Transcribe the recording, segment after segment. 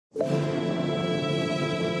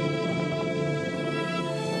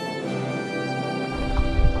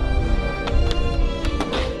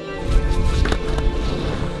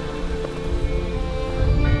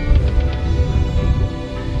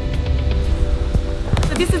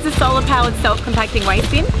this is a solar powered self-compacting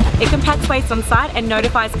waste bin. It compacts waste on site and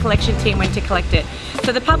notifies collection team when to collect it.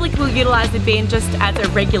 So the public will utilise the bin just as a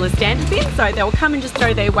regular standard bin, so they'll come and just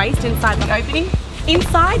throw their waste inside the opening.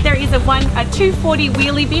 Inside there is a 240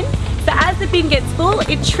 wheelie bin, so as the bin gets full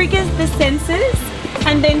it triggers the sensors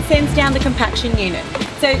and then sends down the compaction unit.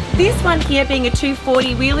 So this one here being a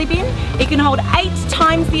 240 wheelie bin, it can hold 8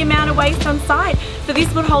 times the amount of waste on site. So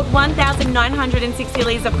this would hold 1,960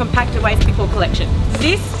 litres of compacted waste before collection.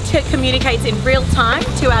 This communicates in real time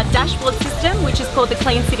to our dashboard system, which is called the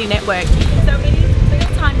Clean City Network. So it is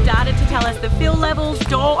real-time data to tell us the fill levels,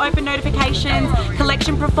 door open notifications,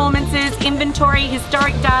 collection performances, inventory,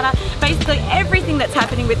 historic data. Basically everything that's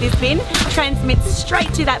happening with this bin transmits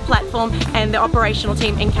straight to that platform, and the operational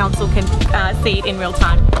team and council can see it in real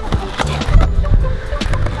time.